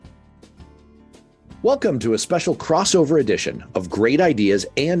Welcome to a special crossover edition of Great Ideas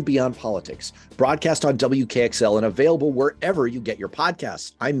and Beyond Politics, broadcast on WKXL and available wherever you get your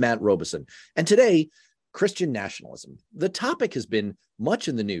podcasts. I'm Matt Robeson, and today, Christian nationalism. The topic has been much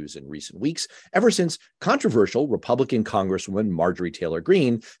in the news in recent weeks, ever since controversial Republican Congresswoman Marjorie Taylor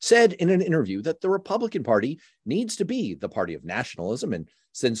Greene said in an interview that the Republican Party needs to be the party of nationalism, and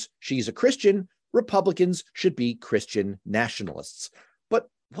since she's a Christian, Republicans should be Christian nationalists. But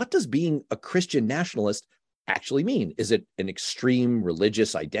what does being a Christian nationalist actually mean? Is it an extreme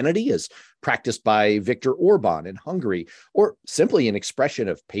religious identity as practiced by Viktor Orban in Hungary, or simply an expression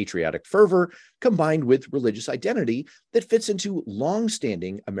of patriotic fervor combined with religious identity that fits into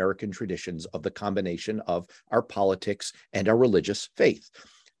long-standing American traditions of the combination of our politics and our religious faith?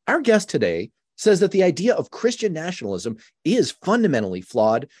 Our guest today says that the idea of Christian nationalism is fundamentally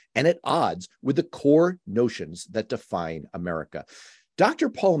flawed and at odds with the core notions that define America. Dr.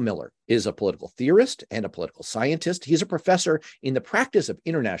 Paul Miller is a political theorist and a political scientist. He's a professor in the practice of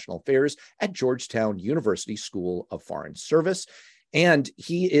international affairs at Georgetown University School of Foreign Service. And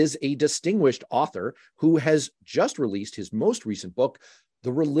he is a distinguished author who has just released his most recent book,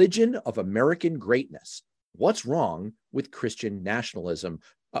 The Religion of American Greatness: What's Wrong with Christian Nationalism?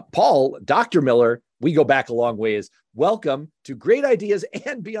 Paul, Dr. Miller, we go back a long ways. Welcome to Great Ideas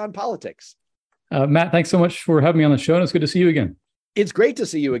and Beyond Politics. Matt, thanks so much for having me on the show, and it's good to see you again. It's great to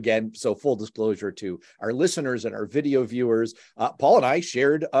see you again. So full disclosure to our listeners and our video viewers, Paul and I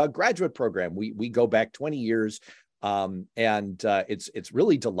shared a graduate program. We go back 20 years, and it's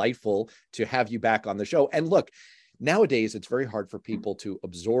really delightful to have you back on the show. And look, nowadays, it's very hard for people to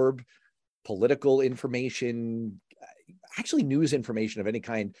absorb political information, actually news information of any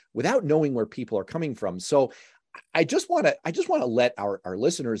kind, without knowing where people are coming from. So I just want to let our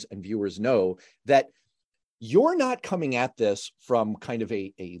listeners and viewers know that you're not coming at this from kind of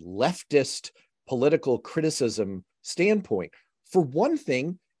a leftist political criticism standpoint. For one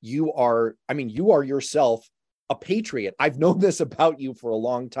thing, you are yourself a patriot. I've known this about you for a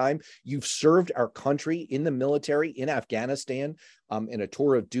long time. You've served our country in the military in Afghanistan, in a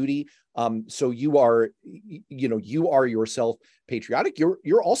tour of duty. So you are yourself patriotic.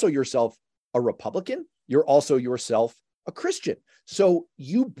 You're also yourself a Republican. You're also yourself a Christian. So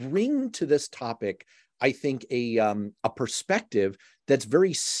you bring to this topic, I think, a perspective that's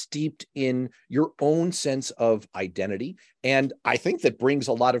very steeped in your own sense of identity. And I think that brings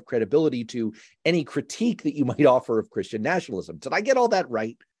a lot of credibility to any critique that you might offer of Christian nationalism. Did I get all that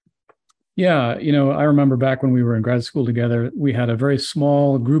right? Yeah, I remember back when we were in grad school together, we had a very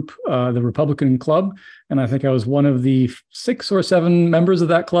small group, the Republican Club, and I think I was one of the 6 or 7 members of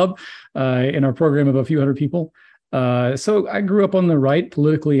that club in our program of a few hundred people. So I grew up on the right,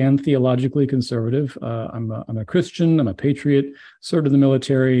 politically and theologically conservative. I'm a Christian. I'm a patriot. Served in the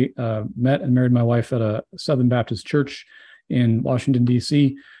military. Met and married my wife at a Southern Baptist church in Washington,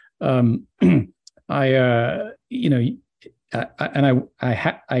 D.C. I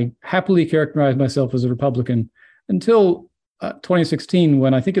happily characterized myself as a Republican until 2016,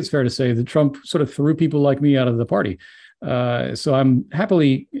 when I think it's fair to say that Trump sort of threw people like me out of the party. So I'm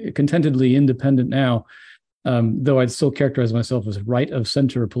happily, contentedly independent now. Though I'd still characterize myself as right of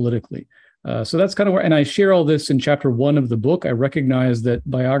center politically. So that's kind of where, and I share all this in chapter 1 of the book. I recognize that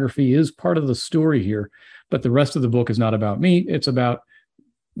biography is part of the story here, but the rest of the book is not about me. It's about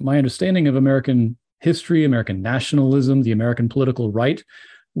my understanding of American history, American nationalism, the American political right,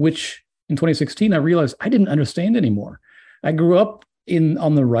 which in 2016, I realized I didn't understand anymore. I grew up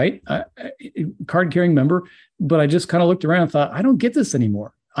on the right, card-carrying member, but I just kind of looked around and thought, I don't get this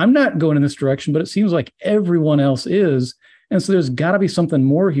anymore. I'm not going in this direction, but it seems like everyone else is. And so there's got to be something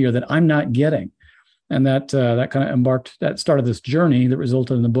more here that I'm not getting. And that kind of started this journey that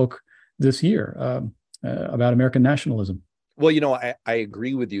resulted in the book this year about American nationalism. Well, I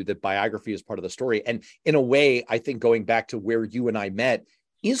agree with you that biography is part of the story. And in a way, I think going back to where you and I met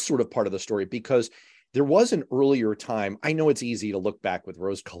is sort of part of the story, because there was an earlier time. I know it's easy to look back with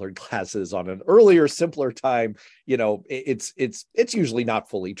rose-colored glasses on an earlier, simpler time. It's usually not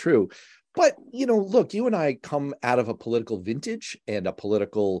fully true. But, look, you and I come out of a political vintage and a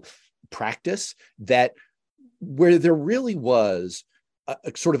political practice where there really was a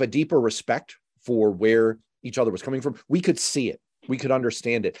sort of a deeper respect for where each other was coming from. We could see it. We could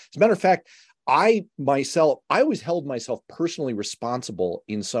understand it. As a matter of fact, I always held myself personally responsible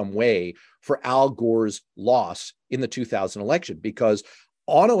in some way for Al Gore's loss in the 2000 election, because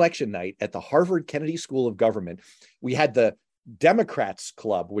on election night at the Harvard Kennedy School of Government, we had the Democrats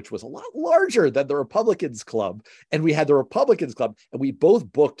Club, which was a lot larger than the Republicans Club. And we had the Republicans Club, and we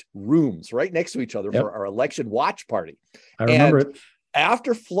both booked rooms right next to each other for our election watch party. I remember it.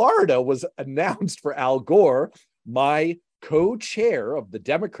 after Florida was announced for Al Gore, my co-chair of the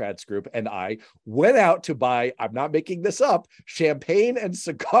Democrats group and I went out to buy, I'm not making this up, champagne and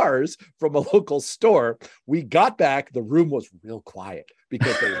cigars from a local store. We got back, the room was real quiet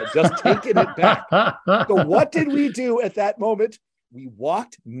because they had just taken it back. So what did we do at that moment? We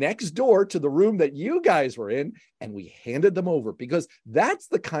walked next door to the room that you guys were in and we handed them over, because that's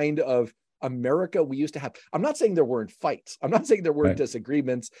the kind of America we used to have. I'm not saying there weren't fights. I'm not saying there weren't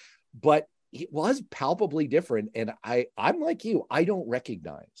disagreements, but it was palpably different. And I'm like you, I don't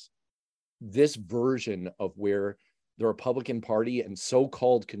recognize this version of where the Republican Party and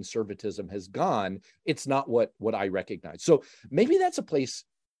so-called conservatism has gone. It's not what I recognize. So maybe that's a place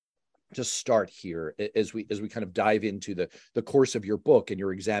to start here as we kind of dive into the course of your book and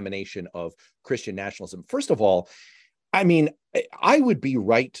your examination of Christian nationalism. First of all, I mean, I would be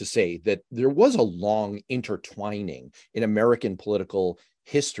right to say that there was a long intertwining in American political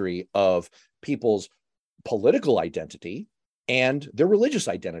history of people's political identity and their religious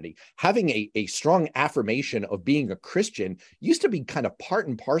identity. Having a strong affirmation of being a Christian used to be kind of part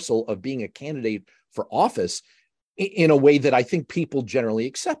and parcel of being a candidate for office in a way that I think people generally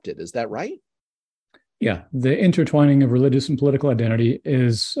accepted. Is that right? Yeah, the intertwining of religious and political identity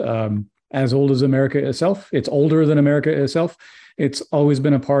is as old as America itself. It's older than America itself. It's always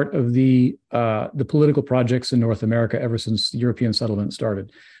been a part of the political projects in North America ever since European settlement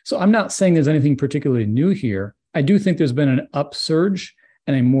started. So I'm not saying there's anything particularly new here. I do think there's been an upsurge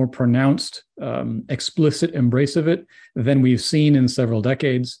and a more pronounced, explicit embrace of it than we've seen in several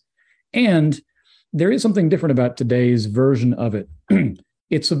decades. And there is something different about today's version of it.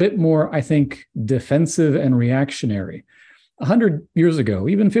 It's a bit more, I think, defensive and reactionary. 100 years ago,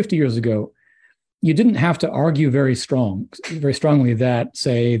 even 50 years ago, you didn't have to argue very strongly that,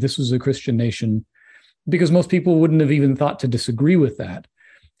 say, this was a Christian nation, because most people wouldn't have even thought to disagree with that.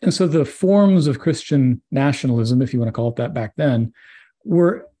 And so the forms of Christian nationalism, if you want to call it that back then,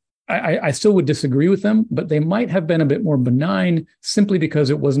 were, I still would disagree with them, but they might have been a bit more benign simply because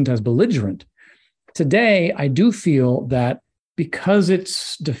it wasn't as belligerent. Today, I do feel that because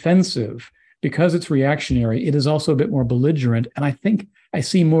it's defensive, because it's reactionary, it is also a bit more belligerent. And I think I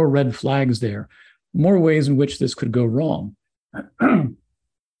see more red flags there, more ways in which this could go wrong,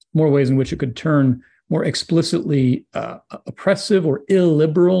 more ways in which it could turn more explicitly oppressive or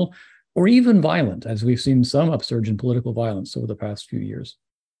illiberal or even violent, as we've seen some upsurge in political violence over the past few years.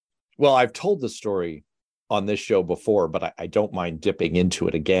 Well, I've told the story on this show before, but I don't mind dipping into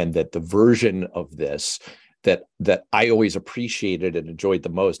it again, that the version of this that I always appreciated and enjoyed the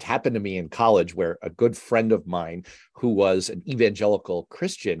most happened to me in college, where a good friend of mine who was an evangelical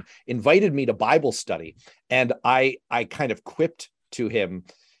Christian invited me to Bible study. And I kind of quipped to him,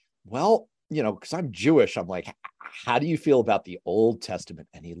 well, you know, because I'm Jewish, I'm like, how do you feel about the Old Testament?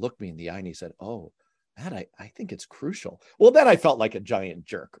 And he looked me in the eye and he said, oh, Matt, I think it's crucial. Well, then I felt like a giant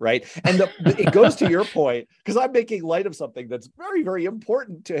jerk, right? And it goes to your point, because I'm making light of something that's very, very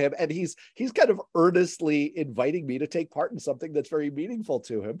important to him. And he's kind of earnestly inviting me to take part in something that's very meaningful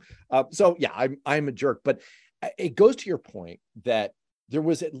to him. So yeah, I'm a jerk. But it goes to your point that there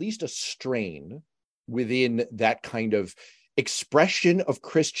was at least a strain within that kind of expression of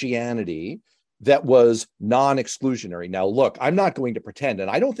Christianity that was non-exclusionary. Now, look, I'm not going to pretend,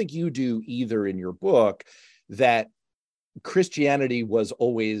 and I don't think you do either in your book, that Christianity was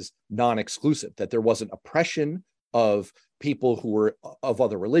always non-exclusive, that there wasn't oppression of people who were of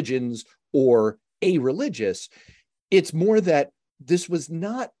other religions or a-religious. It's more that this was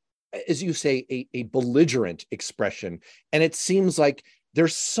not, as you say, a belligerent expression. And it seems like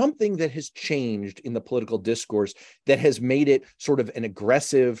there's something that has changed in the political discourse that has made it sort of an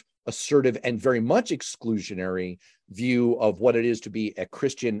aggressive, assertive, and very much exclusionary view of what it is to be a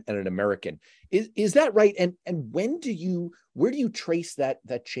Christian and an American. Is that right? And where do you trace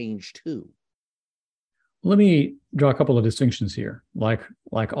that change to? Let me draw a couple of distinctions here, like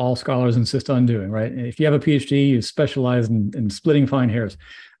all scholars insist on doing, right? If you have a PhD, you specialize in splitting fine hairs.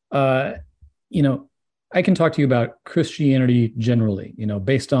 I can talk to you about Christianity generally,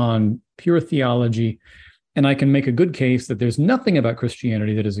 based on pure theology. And I can make a good case that there's nothing about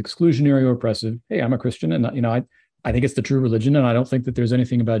Christianity that is exclusionary or oppressive. Hey, I'm a Christian, and I think it's the true religion, and I don't think that there's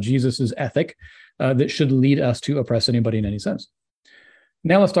anything about Jesus's ethic that should lead us to oppress anybody in any sense.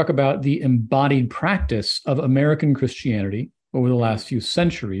 Now let's talk about the embodied practice of American Christianity over the last few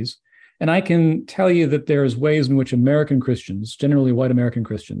centuries. And I can tell you that there's ways in which American Christians, generally white American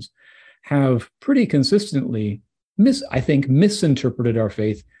Christians, have pretty consistently, misinterpreted our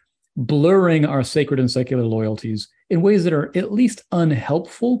faith, blurring our sacred and secular loyalties in ways that are at least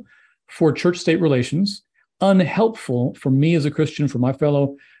unhelpful for church-state relations, unhelpful for me as a Christian, for my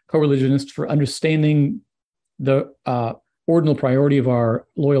fellow co-religionists, for understanding the ordinal priority of our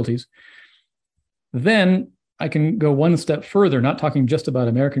loyalties, then I can go one step further, not talking just about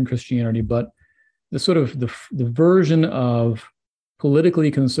American Christianity, but the sort of the version of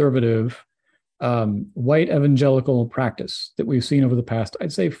politically conservative white evangelical practice that we've seen over the past,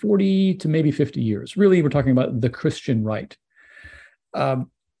 I'd say 40 to maybe 50 years. Really, we're talking about the Christian right. And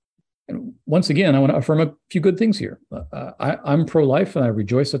once again, I want to affirm a few good things here. I'm pro-life, and I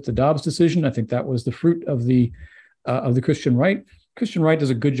rejoice at the Dobbs decision. I think that was the fruit of the Christian right. Christian right does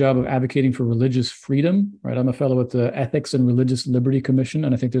a good job of advocating for religious freedom. Right, I'm a fellow at the Ethics and Religious Liberty Commission,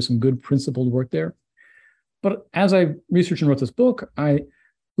 and I think there's some good principled work there. But as I researched and wrote this book, I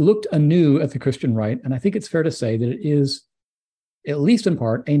looked anew at the Christian right, and I think it's fair to say that it is, at least in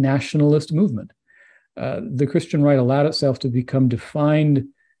part, a nationalist movement. The Christian right allowed itself to become defined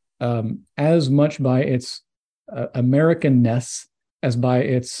as much by its Americanness as by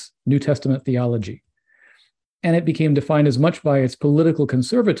its New Testament theology. And it became defined as much by its political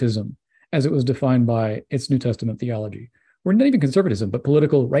conservatism as it was defined by its New Testament theology. Or not even conservatism, but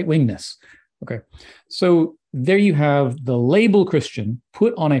political right-wingness. Okay, so there you have the label Christian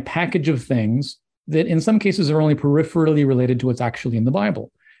put on a package of things that in some cases are only peripherally related to what's actually in the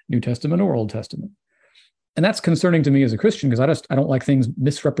Bible, New Testament or Old Testament. And that's concerning to me as a Christian because I don't like things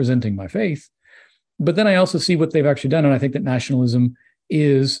misrepresenting my faith. But then I also see what they've actually done. And I think that nationalism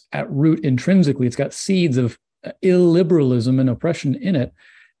is at root intrinsically, it's got seeds of illiberalism and oppression in it.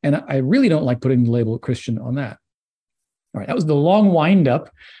 And I really don't like putting the label Christian on that. All right, that was the long wind up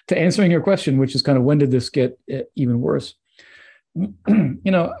to answering your question, which is kind of when did this get even worse?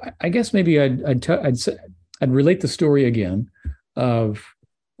 I guess maybe I'd relate the story again of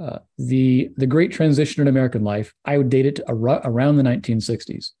the great transition in American life. I would date it to around the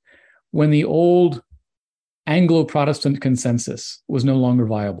 1960s, when the old Anglo-Protestant consensus was no longer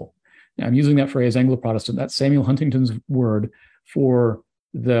viable. Now, I'm using that phrase, Anglo-Protestant. That's Samuel Huntington's word for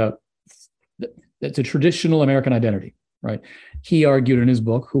the traditional American identity. Right. He argued in his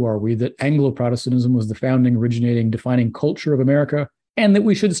book, Who Are We?, that Anglo-Protestantism was the founding, originating, defining culture of America, and that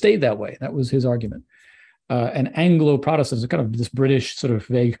we should stay that way. That was his argument. And Anglo-Protestantism, kind of this British sort of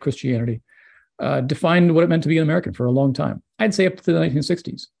vague Christianity, defined what it meant to be an American for a long time. I'd say up to the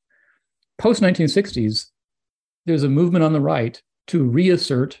 1960s. Post-1960s, there's a movement on the right to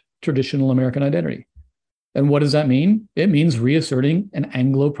reassert traditional American identity. And what does that mean? It means reasserting an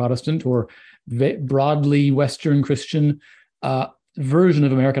Anglo-Protestant or broadly Western Christian version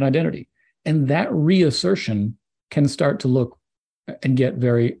of American identity. And that reassertion can start to look and get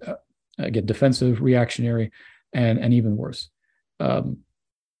very get defensive, reactionary, and even worse. And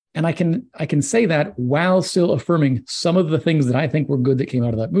I can say that while still affirming some of the things that I think were good that came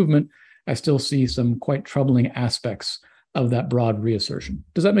out of that movement. I still see some quite troubling aspects of that broad reassertion.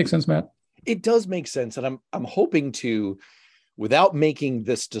 Does that make sense, Matt? It does make sense. And I'm hoping to, without making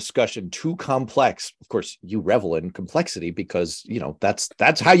this discussion too complex, of course, you revel in complexity because,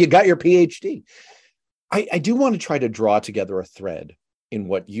 that's how you got your PhD. I do want to try to draw together a thread in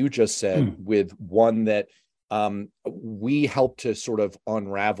what you just said with one that we helped to sort of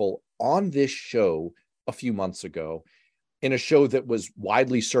unravel on this show a few months ago, in a show that was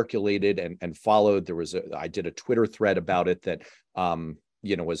widely circulated and followed. I did a Twitter thread about it that,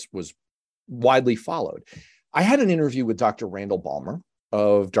 was widely followed. I had an interview with Dr. Randall Balmer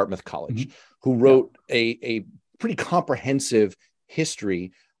of Dartmouth College, who wrote a pretty comprehensive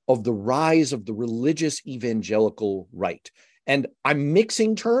history of the rise of the religious evangelical right. And I'm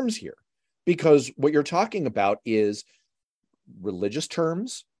mixing terms here because what you're talking about is religious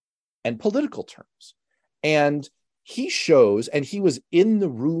terms and political terms. And he shows, and he was in the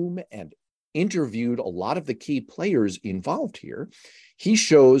room and interviewed a lot of the key players involved here. He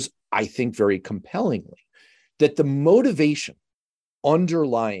shows, I think, very compellingly that the motivation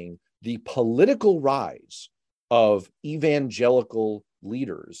underlying the political rise of evangelical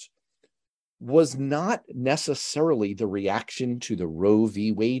leaders was not necessarily the reaction to the Roe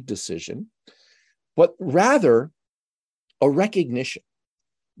v. Wade decision, but rather a recognition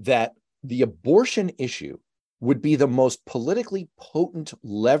that the abortion issue would be the most politically potent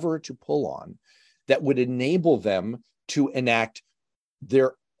lever to pull on that would enable them to enact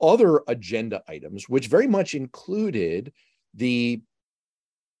their other agenda items, which very much included the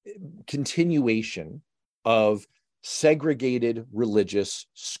continuation of segregated religious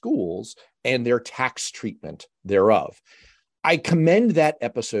schools and their tax treatment thereof. I commend that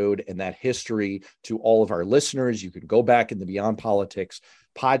episode and that history to all of our listeners. You can go back in the Beyond Politics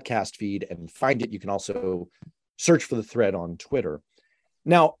podcast feed and find it. You can also search for the thread on Twitter.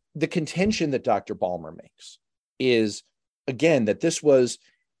 Now, the contention that Dr. Ballmer makes is, again, that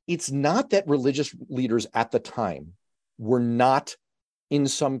it's not that religious leaders at the time were not, in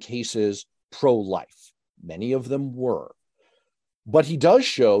some cases, pro-life. Many of them were. But he does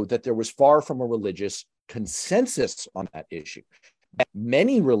show that there was far from a religious consensus on that issue.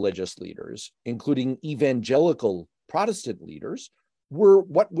 Many religious leaders, including evangelical Protestant leaders, were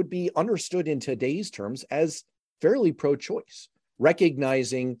what would be understood in today's terms as fairly pro-choice,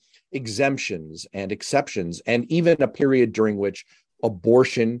 recognizing exemptions and exceptions, and even a period during which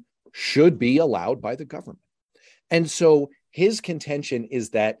abortion should be allowed by the government. And so his contention is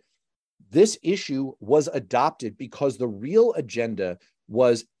that this issue was adopted because the real agenda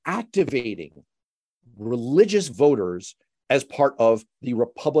was activating religious voters as part of the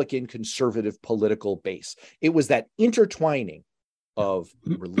Republican conservative political base. It was that intertwining of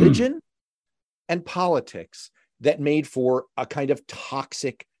religion and politics that made for a kind of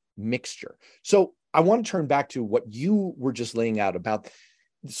toxic mixture. So I want to turn back to what you were just laying out about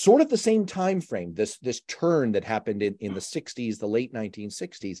sort of the same time frame, this turn that happened in the 60s, the late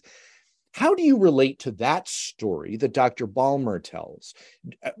 1960s. How do you relate to that story that Dr. Ballmer tells?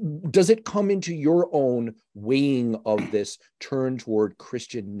 Does it come into your own weighing of this turn toward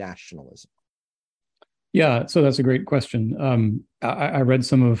Christian nationalism? Yeah, so that's a great question. I read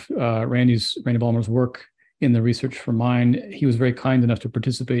some of Randy Ballmer's work in the research for mine. He was very kind enough to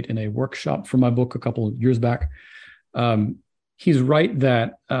participate in a workshop for my book a couple of years back. He's right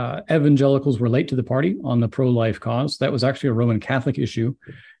that evangelicals were late to the party on the pro-life cause. That was actually a Roman Catholic issue.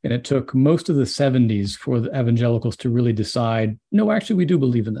 And it took most of the 70s for the evangelicals to really decide, no, actually, we do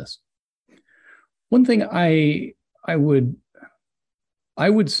believe in this. One thing I would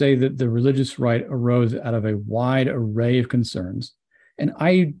say that the religious right arose out of a wide array of concerns. And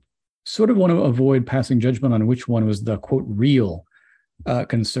I sort of want to avoid passing judgment on which one was the, quote, real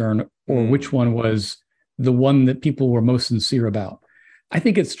concern, or which one was the one that people were most sincere about. I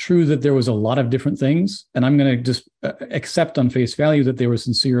think it's true that there was a lot of different things, and I'm going to just accept on face value that they were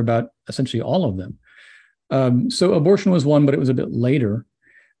sincere about essentially all of them. So abortion was one, but it was a bit later.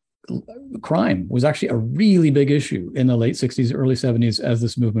 Crime was actually a really big issue in the late 60s, early 70s as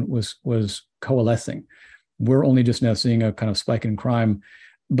this movement was coalescing. We're only just now seeing a kind of spike in crime,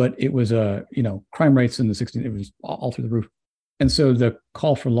 but it was crime rates in the 60s, it was all through the roof. And so the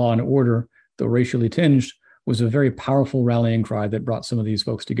call for law and order, though racially tinged, was a very powerful rallying cry that brought some of these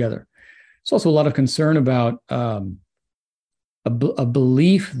folks together. There's also a lot of concern about a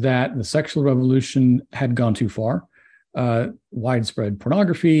belief that the sexual revolution had gone too far. Widespread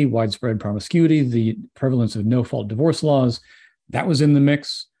pornography, widespread promiscuity, the prevalence of no-fault divorce laws, that was in the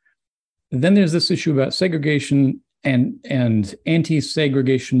mix. And then there's this issue about segregation and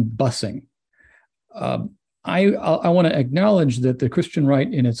anti-segregation busing. I want to acknowledge that the Christian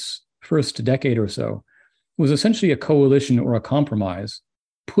right in its first decade or so was essentially a coalition or a compromise,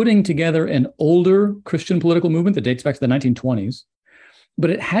 putting together an older Christian political movement that dates back to the 1920s, but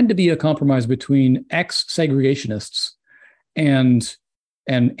it had to be a compromise between ex-segregationists and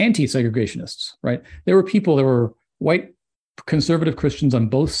anti-segregationists, right? There were white conservative Christians on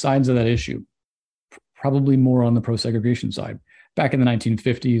both sides of that issue, probably more on the pro-segregation side, back in the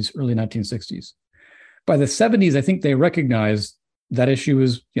 1950s, early 1960s. By the 70s, I think they recognized that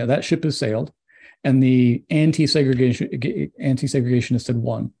that ship has sailed, and the anti-segregationists had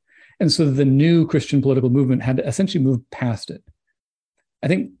won. And so the new Christian political movement had to essentially move past it. I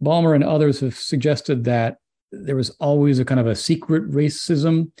think Ballmer and others have suggested that there was always a kind of a secret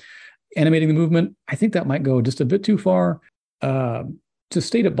racism animating the movement. I think that might go just a bit too far. To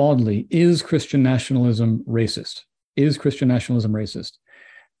state it baldly, is Christian nationalism racist? Is Christian nationalism racist?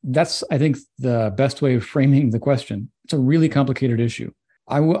 That's, I think, the best way of framing the question. It's a really complicated issue.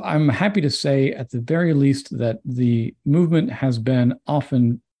 I'm happy to say, at the very least, that the movement has been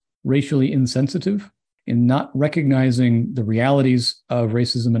often racially insensitive in not recognizing the realities of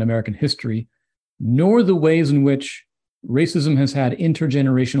racism in American history, nor the ways in which racism has had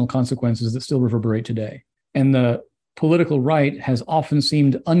intergenerational consequences that still reverberate today. And the political right has often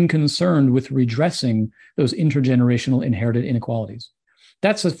seemed unconcerned with redressing those intergenerational inherited inequalities.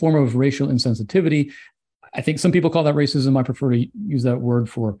 That's a form of racial insensitivity. I think some people call that racism. I prefer to use that word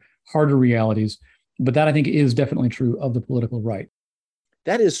for harder realities, but that, I think, is definitely true of the political right.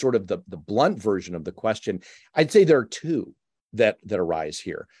 That is sort of the blunt version of the question. I'd say there are two that arise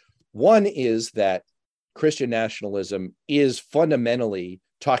here. One is that Christian nationalism is fundamentally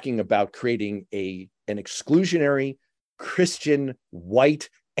talking about creating an exclusionary Christian white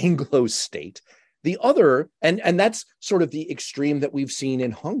Anglo state. The other, and that's sort of the extreme that we've seen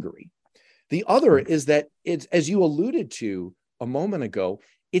in Hungary. The other is that it's, as you alluded to a moment ago,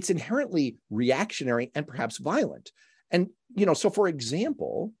 it's inherently reactionary and perhaps violent. And, so for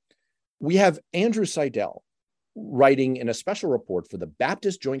example, we have Andrew Seidel writing in a special report for the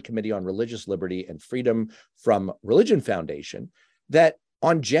Baptist Joint Committee on Religious Liberty and Freedom from Religion Foundation that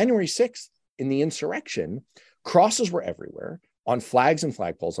on January 6th in the insurrection, crosses were everywhere on flags and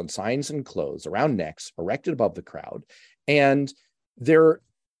flagpoles, on signs and clothes, around necks, erected above the crowd. And there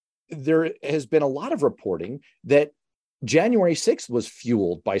has been a lot of reporting that January 6th was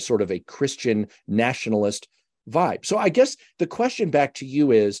fueled by sort of a Christian nationalist vibe. So I guess the question back to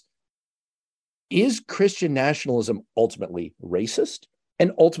you is Christian nationalism ultimately racist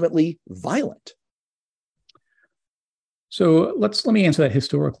and ultimately violent? So let me answer that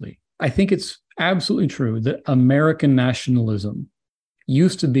historically. I think it's absolutely true that American nationalism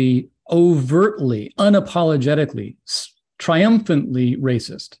used to be overtly, unapologetically, triumphantly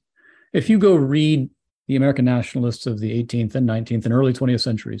racist. If you go read the American nationalists of the 18th and 19th and early 20th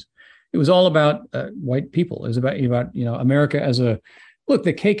centuries, it was all about white people. It was about America as a look.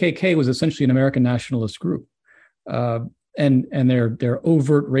 The KKK was essentially an American nationalist group, and their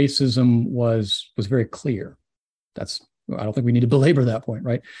overt racism was very clear. I don't think we need to belabor that point,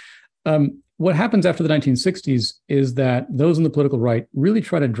 right? What happens after the 1960s is that those in the political right really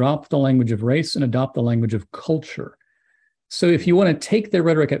try to drop the language of race and adopt the language of culture. So if you want to take their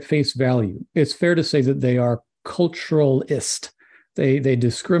rhetoric at face value, it's fair to say that they are culturalist. They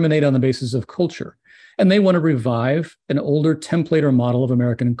discriminate on the basis of culture. And they want to revive an older template or model of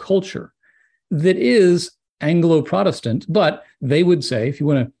American culture that is Anglo-Protestant, but they would say, if you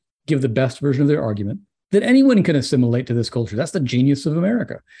want to give the best version of their argument, that anyone can assimilate to this culture. That's the genius of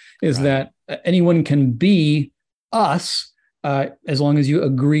America, is that anyone can be us as long as you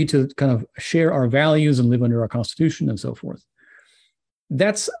agree to kind of share our values and live under our Constitution and so forth.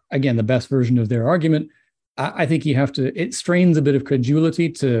 That's, again, the best version of their argument. I think it strains a bit of credulity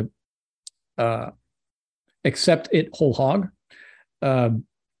to accept it whole hog.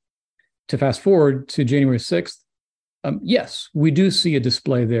 To fast forward to January 6th, yes, we do see a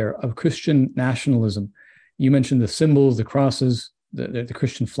display there of Christian nationalism. You mentioned the symbols, the crosses, the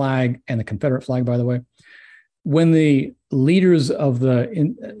Christian flag, and the Confederate flag, by the way. When the leaders of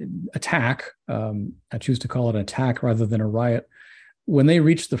the attack, I choose to call it an attack rather than a riot, when they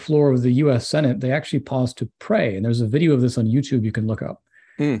reached the floor of the U.S. Senate, they actually paused to pray. And there's a video of this on YouTube you can look up.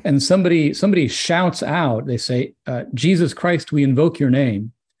 And somebody shouts out, they say, Jesus Christ, we invoke your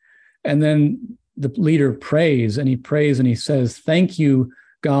name. And then the leader prays and he says, thank you,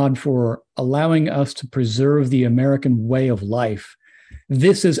 God, for allowing us to preserve the American way of life.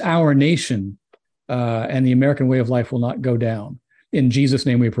 This is our nation, and the American way of life will not go down. In Jesus'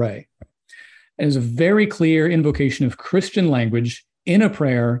 name we pray. And it's a very clear invocation of Christian language in a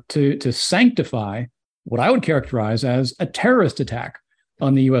prayer to sanctify what I would characterize as a terrorist attack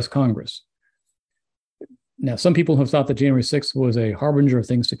on the U.S. Congress. Now, some people have thought that January 6th was a harbinger of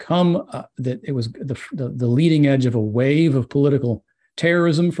things to come, that it was the leading edge of a wave of political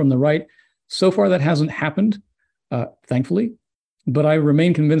terrorism from the right. So far, that hasn't happened, thankfully, but I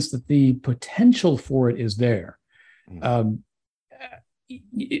remain convinced that the potential for it is there.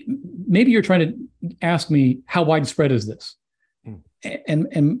 Maybe you're trying to ask me, how widespread is this?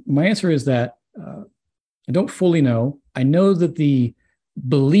 And my answer is that I don't fully know. I know that the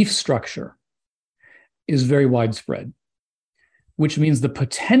belief structure is very widespread, which means the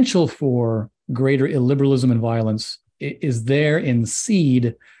potential for greater illiberalism and violence is there in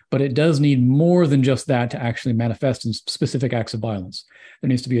seed, but it does need more than just that to actually manifest in specific acts of violence. There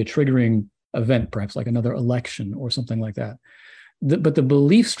needs to be a triggering event, perhaps like another election or something like that. But the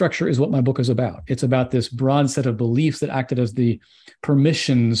belief structure is what my book is about. It's about this broad set of beliefs that acted as the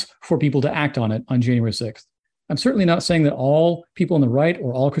permissions for people to act on it on January 6th. I'm certainly not saying that all people on the right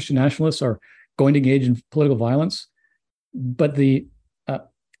or all Christian nationalists are going to engage in political violence, but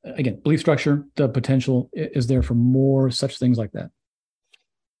again, belief structure, the potential is there for more such things like that.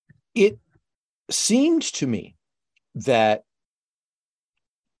 It seemed to me that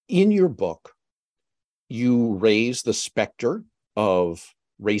in your book, you raise the specter of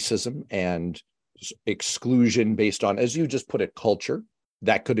racism and exclusion based on, as you just put it, culture.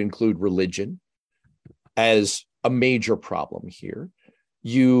 That could include religion as a major problem here.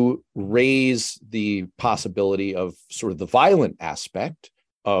 You raise the possibility of sort of the violent aspect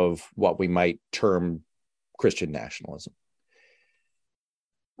of what we might term Christian nationalism.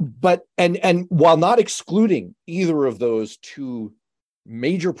 But and while not excluding either of those two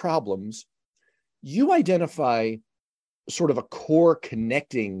major problems, you identify sort of a core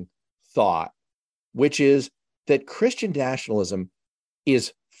connecting thought, which is that Christian nationalism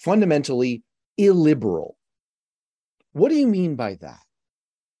is fundamentally illiberal. What do you mean by that?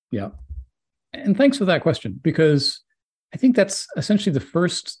 Yeah. And thanks for that question, because I think that's essentially the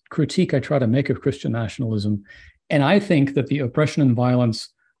first critique I try to make of Christian nationalism. And I think that the oppression and violence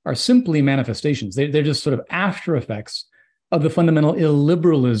are simply manifestations. They're just sort of after effects of the fundamental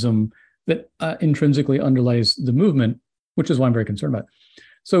illiberalism that intrinsically underlies the movement, which is why I'm very concerned about it.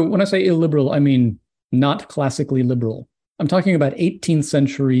 So when I say illiberal, I mean not classically liberal. I'm talking about 18th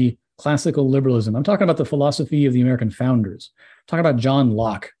century classical liberalism. I'm talking about the philosophy of the American founders. I'm talking about John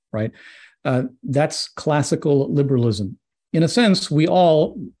Locke, right? That's classical liberalism. In a sense, we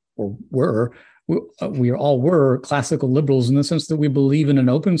all were classical liberals in the sense that we believe in an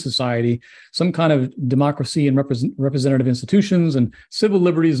open society, some kind of democracy and representative institutions and civil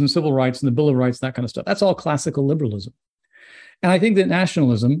liberties and civil rights and the Bill of Rights, that kind of stuff. That's all classical liberalism. And I think that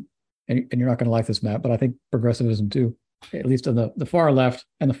nationalism, and you're not going to like this, Matt, but I think progressivism too, at least on the far left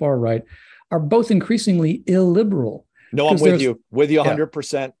and the far right, are both increasingly illiberal. No, I'm with you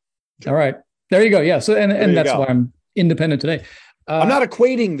 100%. Yeah. All right. There you go. Yeah. So, and that's why I'm independent today. I'm not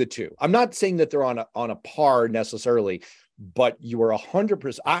equating the two. I'm not saying that they're on a par necessarily, but you are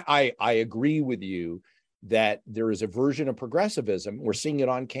 100%. I agree with you that there is a version of progressivism. We're seeing it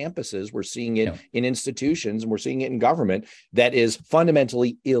on campuses. We're seeing it in institutions, and we're seeing it in government that is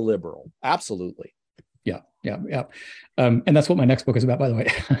fundamentally illiberal. Absolutely. Yeah. And that's what my next book is about, by the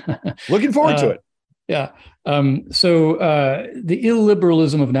way. Looking forward to it. Yeah. So the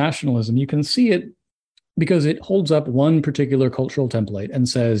illiberalism of nationalism, you can see it because it holds up one particular cultural template and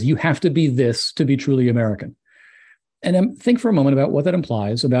says, you have to be this to be truly American. And think for a moment about what that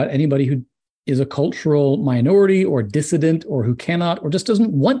implies about anybody who is a cultural minority or dissident or who cannot or just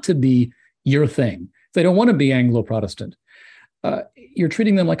doesn't want to be your thing. If they don't want to be Anglo-Protestant, you're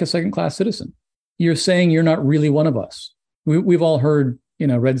treating them like a second-class citizen. You're saying you're not really one of us. We've all heard,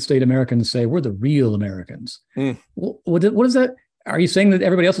 red state Americans say, we're the real Americans. What is that? Are you saying that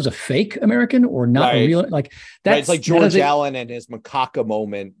everybody else is a fake American or not real? Like that's It's like George Allen and his macaca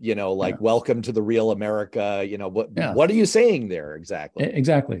moment, welcome to the real America. What are you saying there exactly?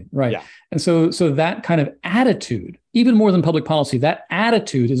 Exactly. Right. Yeah. And so that kind of attitude, even more than public policy, that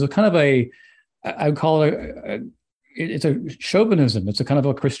attitude is a kind of I would call it it's a chauvinism. It's a kind of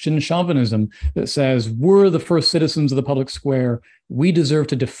a Christian chauvinism that says we're the first citizens of the public square. We deserve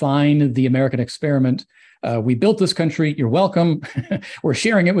to define the American experiment. We built this country. You're welcome. We're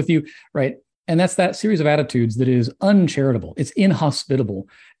sharing it with you, right? And that's that series of attitudes that is uncharitable. It's inhospitable,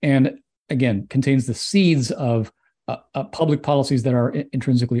 and again, contains the seeds of public policies that are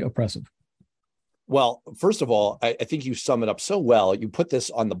intrinsically oppressive. Well, first of all, I think you sum it up so well. You put this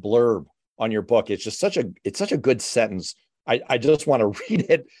on the blurb on your book. It's just such a good sentence. I just want to read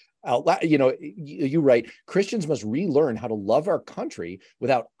it out loud. You write, Christians must relearn how to love our country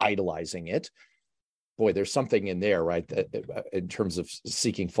without idolizing it. Boy, there's something in there, right? That, in terms of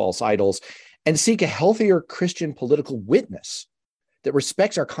seeking false idols, and seek a healthier Christian political witness that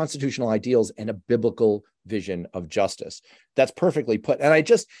respects our constitutional ideals and a biblical vision of justice. That's perfectly put. And I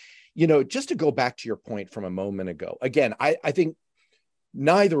just to go back to your point from a moment ago, again, I think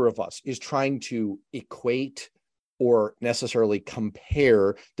neither of us is trying to equate or necessarily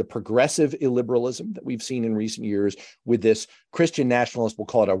compare the progressive illiberalism that we've seen in recent years with this Christian nationalist, we'll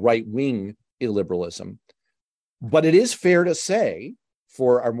call it a right-wing illiberalism. But it is fair to say,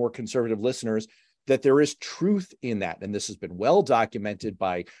 for our more conservative listeners, that there is truth in that. And this has been well documented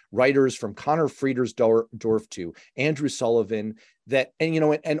by writers from Connor Friedersdorf to Andrew Sullivan,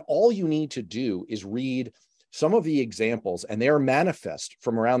 and all you need to do is read some of the examples, and they are manifest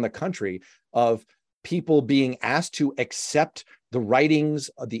from around the country, of people being asked to accept the writings,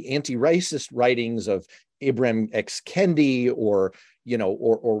 the anti-racist writings of Ibram X. Kendi or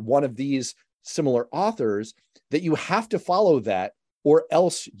one of these similar authors, that you have to follow that, or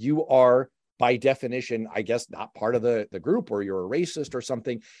else you are, by definition, I guess, not part of the group, or you're a racist or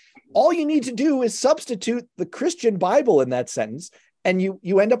something. All you need to do is substitute the Christian Bible in that sentence, and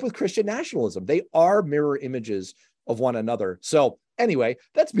you end up with Christian nationalism. They are mirror images of one another. So anyway,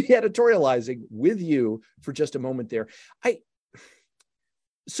 that's me editorializing with you for just a moment there.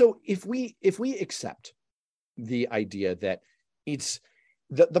 So if we accept the idea that it's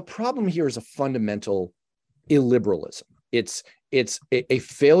the problem here is a fundamental illiberalism. It's a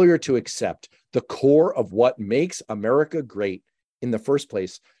failure to accept the core of what makes America great in the first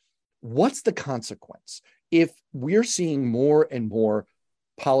place. What's the consequence if we're seeing more and more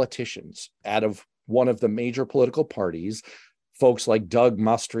politicians out of one of the major political parties, folks like Doug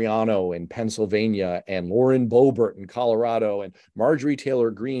Mastriano in Pennsylvania and Lauren Boebert in Colorado and Marjorie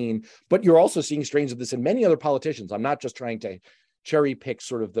Taylor Greene, but you're also seeing strains of this in many other politicians. I'm not just trying to cherry pick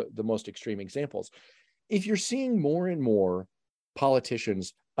sort of the most extreme examples. If you're seeing more and more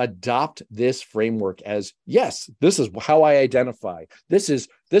politicians adopt this framework as, yes, this is how I identify. This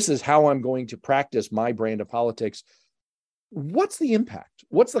is how I'm going to practice my brand of politics. What's the impact?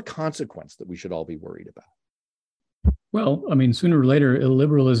 What's the consequence that we should all be worried about? Well, I mean, sooner or later,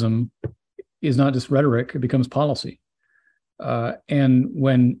 illiberalism is not just rhetoric; it becomes policy. And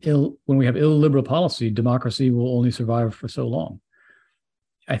when we have illiberal policy, democracy will only survive for so long.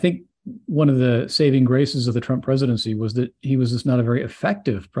 I think one of the saving graces of the Trump presidency was that he was just not a very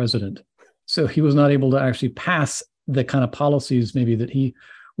effective president. So he was not able to actually pass the kind of policies maybe that he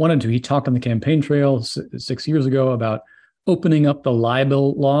wanted to. He talked on the campaign trail 6 years ago about opening up the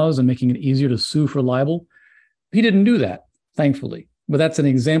libel laws and making it easier to sue for libel. He didn't do that, thankfully. But that's an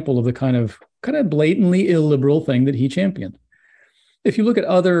example of the kind of blatantly illiberal thing that he championed. If you look at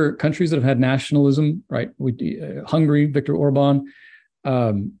other countries that have had nationalism, right? Hungary, Viktor Orban,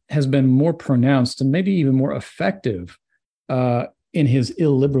 has been more pronounced and maybe even more effective in his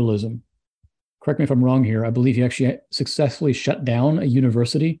illiberalism. Correct me if I'm wrong here. I believe he actually successfully shut down a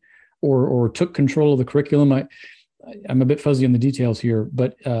university or took control of the curriculum. I'm a bit fuzzy on the details here,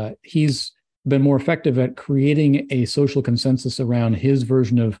 but he's been more effective at creating a social consensus around his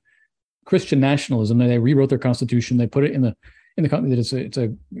version of Christian nationalism. They rewrote their constitution. They put it in the country that it's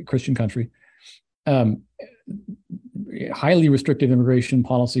a Christian country. Highly restrictive immigration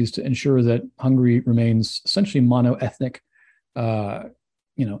policies to ensure that Hungary remains essentially mono-ethnic. That's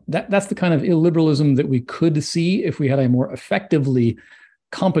the kind of illiberalism that we could see if we had a more effectively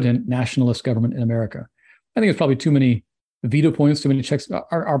competent nationalist government in America. I think it's probably too many veto points, too many checks.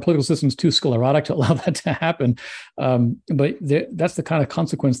 Our political system's too sclerotic to allow that to happen. But that's the kind of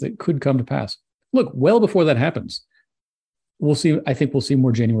consequence that could come to pass. Look, well before that happens, we'll see. I think we'll see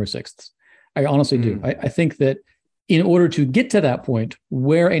more January 6th. I honestly do. I think that in order to get to that point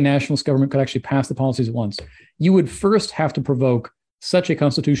where a nationalist government could actually pass the policies at once, you would first have to provoke such a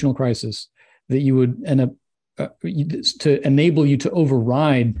constitutional crisis that you would end up to enable you to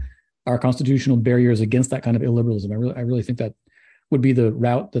override our constitutional barriers against that kind of illiberalism. I really think that would be the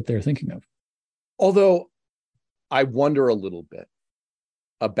route that they're thinking of. Although I wonder a little bit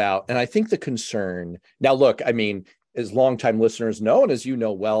about, and I think the concern now, look, I mean, as longtime listeners know, and as you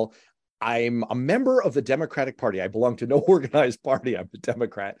know well, I'm a member of the Democratic Party. I belong to no organized party. I'm a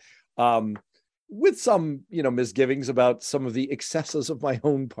Democrat, with some, misgivings about some of the excesses of my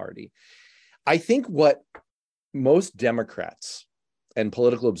own party. I think what most Democrats and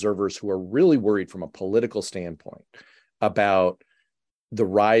political observers who are really worried from a political standpoint about the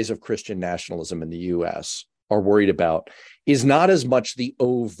rise of Christian nationalism in the U.S. are worried about is not as much the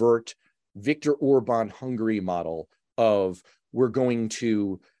overt Viktor Orban Hungary model of we're going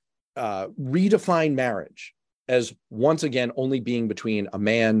to redefine marriage as once again only being between a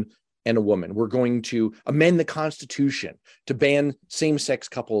man and a woman. We're going to amend the Constitution to ban same-sex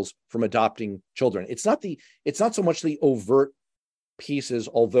couples from adopting children. It's not so much the overt pieces,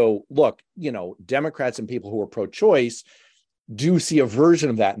 although look, Democrats and people who are pro-choice do see a version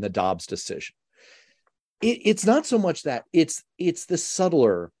of that in the Dobbs decision. It's not so much that, it's the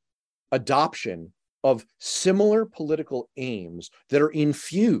subtler adoption of similar political aims that are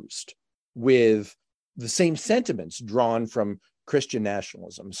infused with the same sentiments drawn from Christian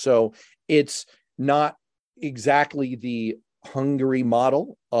nationalism. So it's not exactly the Hungary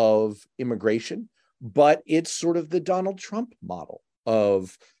model of immigration, but it's sort of the Donald Trump model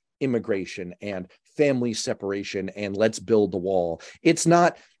of immigration and family separation and let's build the wall. It's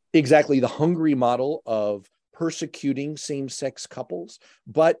not exactly the Hungary model of persecuting same-sex couples,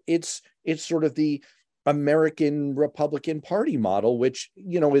 but it's sort of the American Republican Party model, which,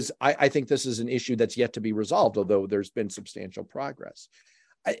 is, I think this is an issue that's yet to be resolved, although there's been substantial progress.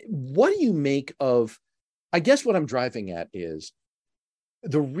 What do you make of, I guess what I'm driving at is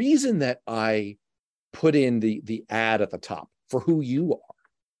the reason that I put in the ad at the top for who you are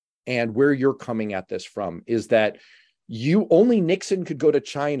and where you're coming at this from is that only Nixon could go to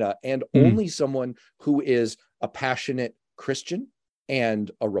China, and only someone who is a passionate Christian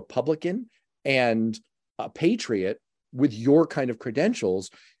and a Republican and a patriot with your kind of credentials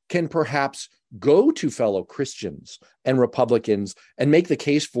can perhaps go to fellow Christians and Republicans and make the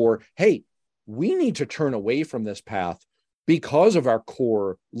case for, hey, we need to turn away from this path because of our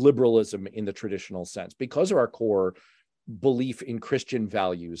core liberalism in the traditional sense, because of our core belief in Christian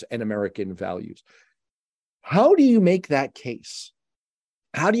values and American values. How do you make that case?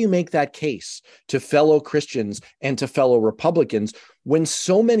 How do you make that case to fellow Christians and to fellow Republicans when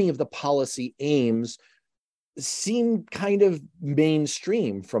so many of the policy aims seem kind of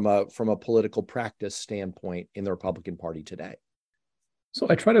mainstream from a political practice standpoint in the Republican Party today? So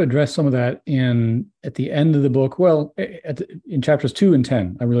I try to address some of that at the end of the book. Well, in chapters 2 and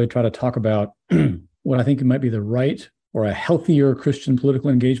 10, I really try to talk about what I think might be the right or a healthier Christian political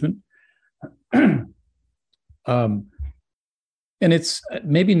engagement. And it's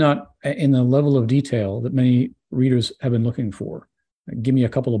maybe not in the level of detail that many readers have been looking for. Give me a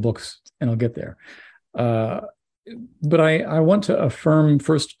couple of books and I'll get there. But I want to affirm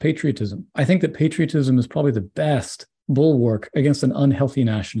first patriotism. I think that patriotism is probably the best bulwark against an unhealthy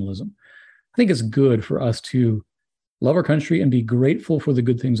nationalism. I think it's good for us to love our country and be grateful for the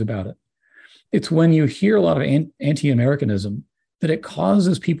good things about it. It's when you hear a lot of anti-Americanism that it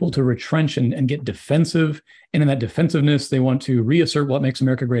causes people to retrench and get defensive. And in that defensiveness, they want to reassert what makes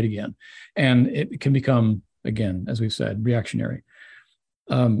America great again. And it can become, again, as we've said, reactionary.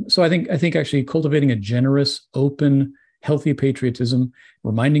 So I think actually cultivating a generous, open, healthy patriotism,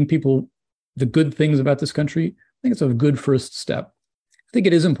 reminding people the good things about this country, I think it's a good first step. I think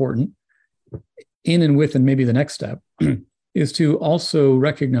it is important in and with, and maybe the next step is to also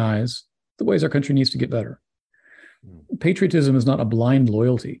recognize the ways our country needs to get better. Patriotism is not a blind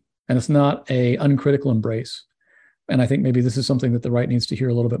loyalty, and it's not an uncritical embrace. And I think maybe this is something that the right needs to hear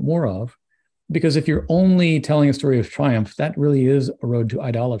a little bit more of, because if you're only telling a story of triumph, that really is a road to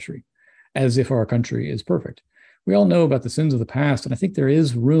idolatry, as if our country is perfect. We all know about the sins of the past, and I think there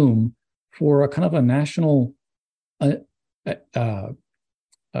is room for a kind of a national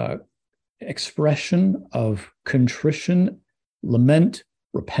expression of contrition, lament,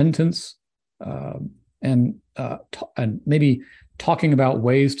 repentance, and maybe talking about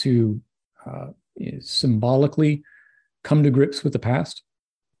ways to symbolically come to grips with the past.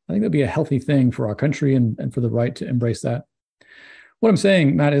 I think that'd be a healthy thing for our country and for the right to embrace that. What I'm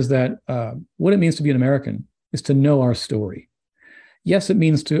saying, Matt, is that what it means to be an American is to know our story. Yes, it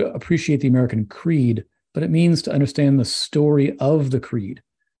means to appreciate the American creed, but it means to understand the story of the creed.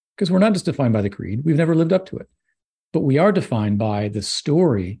 Because we're not just defined by the creed. We've never lived up to it. But we are defined by the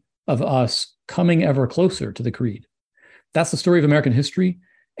story of us coming ever closer to the creed. That's the story of American history.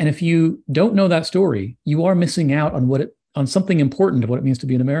 And if you don't know that story, you are missing out on something important of what it means to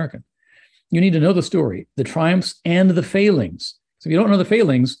be an American. You need to know the story, the triumphs and the failings. So if you don't know the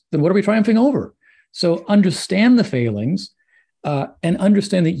failings, then what are we triumphing over? So understand the failings and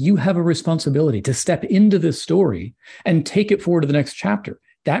understand that you have a responsibility to step into this story and take it forward to the next chapter.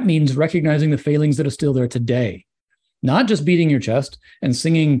 That means recognizing the failings that are still there today, not just beating your chest and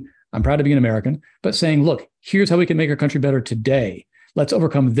singing, "I'm proud to be an American," but saying, look, here's how we can make our country better today. Let's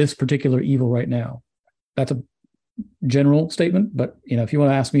overcome this particular evil right now. That's a general statement, but if you want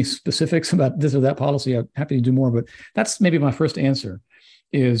to ask me specifics about this or that policy, I'm happy to do more. But that's maybe my first answer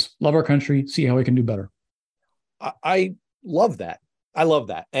is love our country, see how we can do better. I love that. I love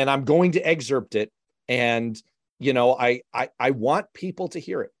that. And I'm going to excerpt it. And, I want people to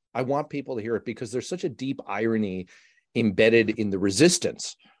hear it. I want people to hear it because there's such a deep irony embedded in the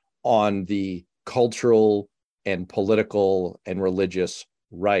resistance on the cultural and political and religious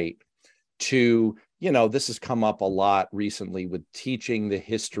right to, this has come up a lot recently with teaching the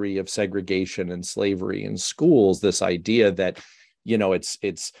history of segregation and slavery in schools, this idea that,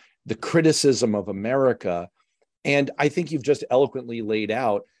 it's the criticism of America. And I think you've just eloquently laid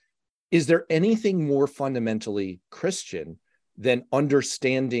out, is there anything more fundamentally Christian than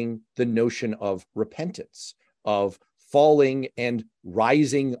understanding the notion of repentance, of falling and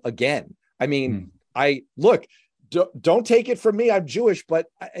rising again? I mean, don't take it from me, I'm Jewish, but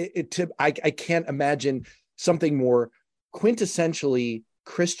I can't imagine something more quintessentially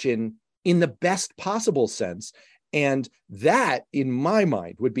Christian in the best possible sense. And that, in my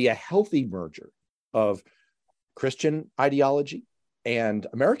mind, would be a healthy merger of Christian ideology and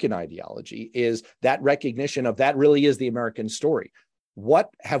American ideology, is that recognition of that really is the American story.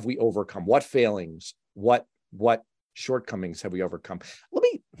 What have we overcome? What failings? What shortcomings have we overcome?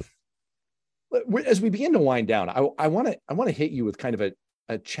 As we begin to wind down, I want to hit you with kind of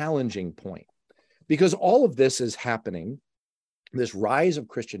a challenging point, because all of this is happening, this rise of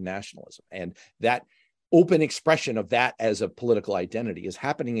Christian nationalism and that open expression of that as a political identity is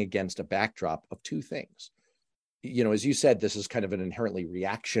happening against a backdrop of two things. As you said, this is kind of an inherently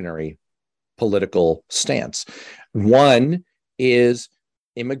reactionary political stance. One is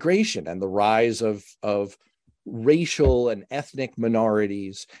immigration and the rise of racial and ethnic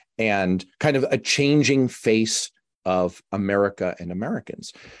minorities and kind of a changing face of America and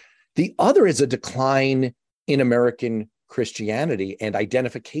Americans. The other is a decline in American Christianity and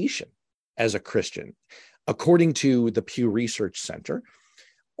identification as a Christian. According to the Pew Research Center,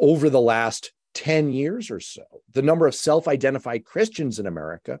 over the last 10 years or so, the number of self-identified Christians in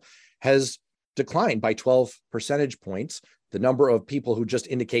America has declined by 12 percentage points. The number of people who just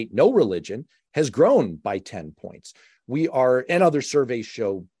indicate no religion has grown by 10 points. And other surveys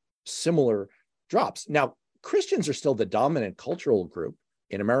show similar drops. Now, Christians are still the dominant cultural group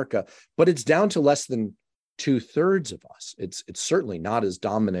in America, but it's down to less than 2/3 of us. It's certainly not as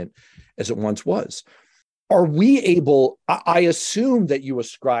dominant as it once was. Are we able, I assume that you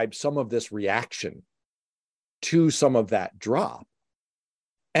ascribe some of this reaction to some of that drop.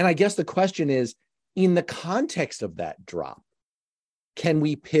 And I guess the question is, in the context of that drop, can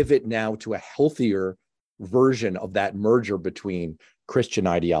we pivot now to a healthier version of that merger between Christian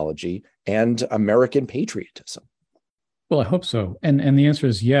ideology and American patriotism? Well, I hope so. And the answer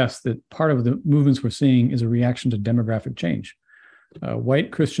is yes, that part of the movements we're seeing is a reaction to demographic change.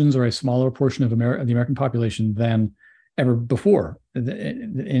 White Christians are a smaller portion of the American population than ever before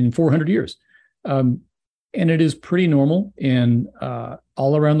in 400 years. And it is pretty normal in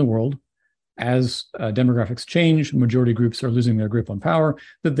all around the world, as demographics change, majority groups are losing their grip on power,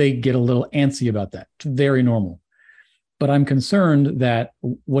 that they get a little antsy about that. It's very normal. But I'm concerned that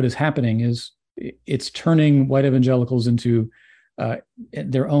what is happening is it's turning white evangelicals into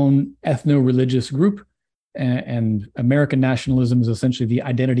their own ethno-religious group, and American nationalism is essentially the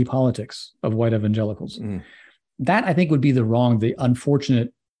identity politics of white evangelicals. Mm. That, I think, would be the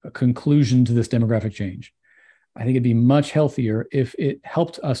unfortunate conclusion to this demographic change. I think it'd be much healthier if it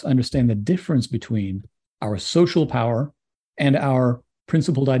helped us understand the difference between our social power and our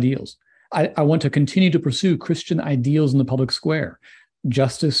principled ideals. I want to continue to pursue Christian ideals in the public square.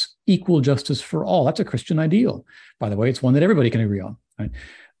 Justice, equal justice for all. That's a Christian ideal. By the way, it's one that everybody can agree on. Right?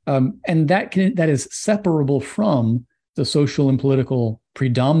 And that is separable from the social and political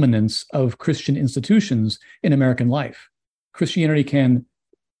predominance of Christian institutions in American life. Christianity can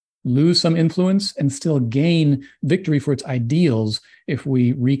lose some influence and still gain victory for its ideals if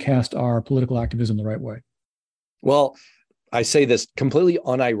we recast our political activism the right way. Well, I say this completely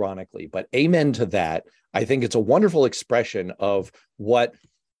unironically, but amen to that. I think it's a wonderful expression of what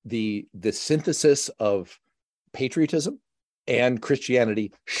the synthesis of patriotism and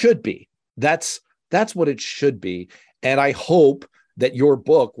Christianity should be. That's what it should be. And I hope that your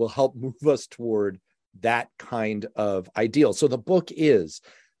book will help move us toward that kind of ideal. So the book is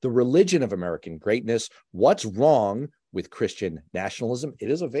The Religion of American Greatness: What's Wrong with Christian Nationalism. It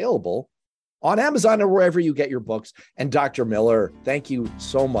is available on Amazon or wherever you get your books. And Dr. Miller, thank you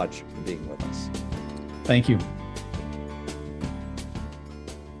so much for being with us. Thank you.